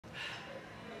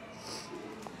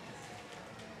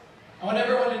I want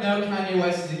everyone to know Kanye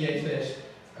West is a gay fish.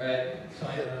 Alright,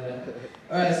 fine.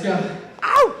 Alright, let's go.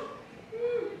 Ow!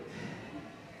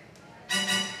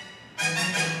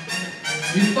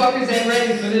 You fuckers ain't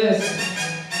ready for this.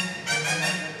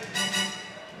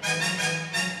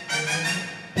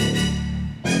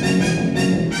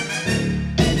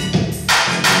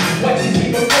 What you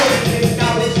see before you is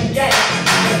not what you get.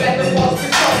 I bet the false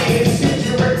persona is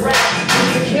soon to regret. When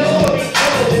you kill or be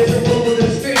killed, there's a rule of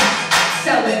the street.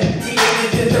 Selling the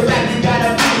images of rap you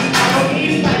gotta be. I don't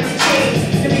need time to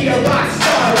change to be a rock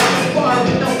star. I'm a bar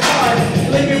with no car,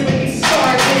 living with these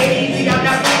scars. It ain't easy, I'm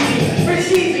not breezy.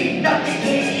 For-sheezy, nothing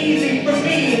came easy for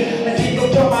me. I see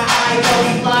before my eyes all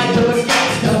these lines of a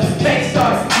gangsta. Fake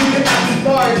star, you cannot be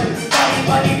bars. Funny,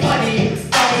 funny, funny.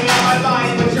 Funny on my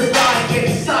mind, but you're blind.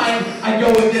 Get signed, I go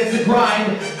against the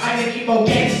grind. I'm an emo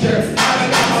gangster. I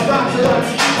got my rocker on the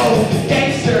emo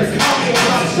gangster. Call me a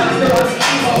rock shocker on the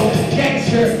emo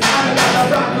gangster. I got my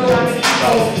rocker on the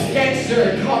emo gangster.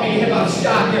 Call me a hip-hop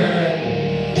shocker.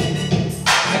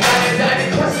 I got a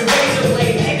diamond-crusted razor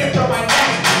blade hanging from my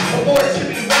neck. A force to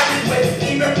be reckoned with,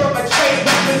 even from a trade.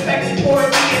 Respected for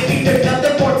me, it means there's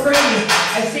nothing more free.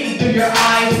 I see through your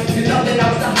eyes, there's nothing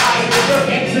else to hide. There's no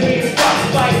games to be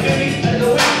fucked by duties of the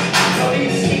week. No need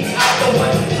to seek out the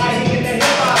one hiding in the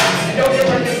hip-hop. I know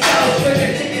you're in the cells, turn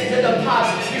your ticket to the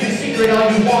pop. Keep a secret all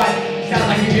you want,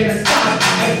 sound like you're gonna stop.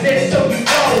 I exist so you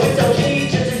know, it's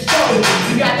okay just to show.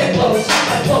 You got that glow, check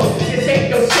my flow. This ain't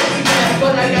no shitty man,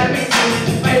 but I gotta make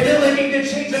you. My ability to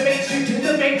change the mainstream to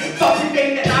the main fucking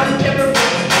thing that I would never be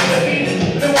to be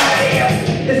the one I am.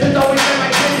 This has always been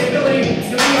my capability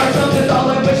to be ourselves is all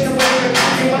I wish to wear.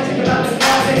 You want to think about the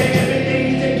closet and everything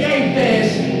he's a gay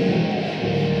fish.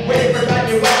 Waiting for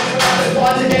Kanye West to come out the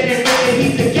closet and admit that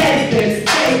he's a gay fish,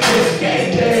 gay fish, gay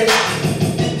fish.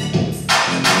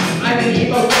 I'm an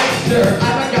emo gangster.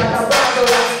 I'm a goth-hop, I'm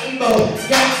an emo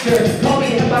gangster. Call me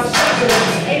hip-hop shocker.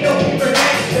 Ain't no paper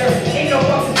gangster, ain't no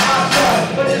fucking pop star.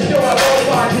 But just know I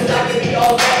roll on, cause I can be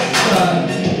all gangsta.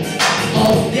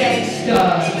 All gangsta.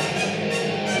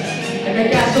 And I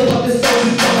got to love the soul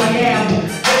until I am.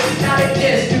 This is not a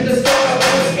diss, to the soul I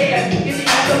will stand. You the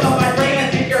anthem of my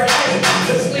rant in your head,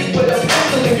 but sleep with a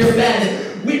pencil in your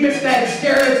bed. We've been fed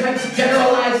stereotypes of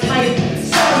generalized type.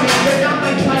 Sorry, you're not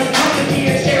my type. Come to me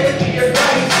and share with me your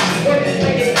gripes. Or this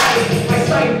late at night, my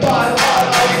sight bought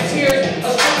all your tears.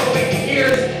 I'll strip away the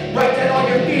years, write down all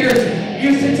your fears.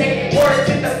 Used to take words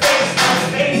in the face, my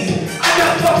face. I'm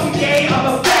not fucking gay, I'm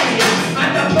offended.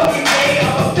 I'm not fucking gay,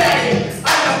 I'm offended.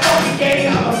 I'm not fucking gay,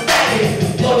 I'm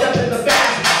offended. Load up in the back,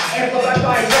 amplified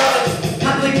by drugs.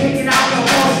 Constantly taking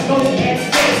alcohol, smoking and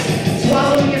sticks.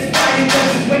 Swallowing his pride and just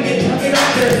his wicked, tuck it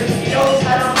under. He knows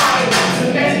how to hide.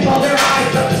 The men call their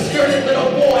eyes up the skirted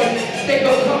little boy. They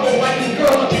go couple like his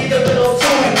girl and be the little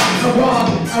toy. I'm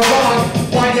wrong,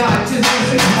 why not just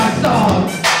listen to my song?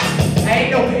 I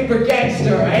ain't no paper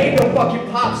gangster, I ain't no fucking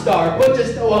pop star, but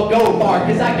just know I'll go far,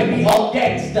 cause I can be all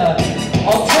gangsta,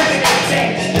 alternative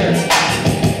gangster.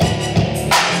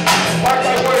 Mark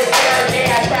my words, they are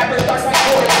gay-ass rappers, mark my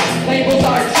words. Labels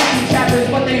are tricky trappers,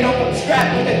 but they don't come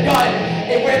strapped with a gun.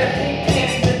 They wear the pink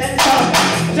panties and then some.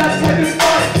 Just having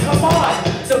fun, come on.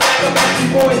 The Mac-O-Mac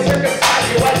boys, circumcise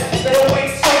your what? Little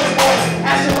Wayne Soldier boy,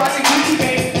 Asher Rock and Gucci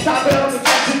Mane, top it on the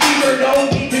Justin Bieber,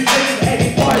 no need to dream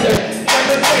any farther.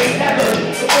 Never say never,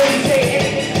 before you say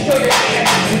anything, show your hand.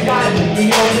 You got it,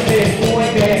 the ultimate boy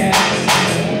band.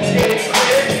 Getting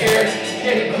clear here,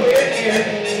 getting clear here,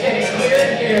 getting clear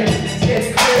here,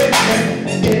 getting clear here,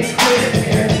 getting clear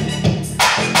here.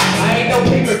 I ain't no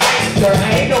paper gangster,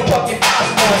 I ain't no fucking pop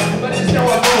star, but just know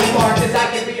I go far, cause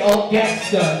I can be all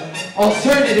gangsta,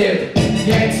 alternative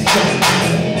gangsta.